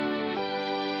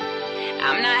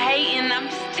I'm not hating, I'm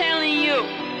just telling you.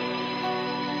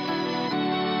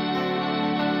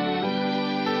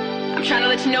 I'm trying to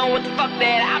let you know what the fuck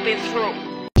that I've been through.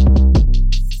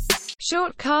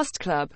 Short Cast Club.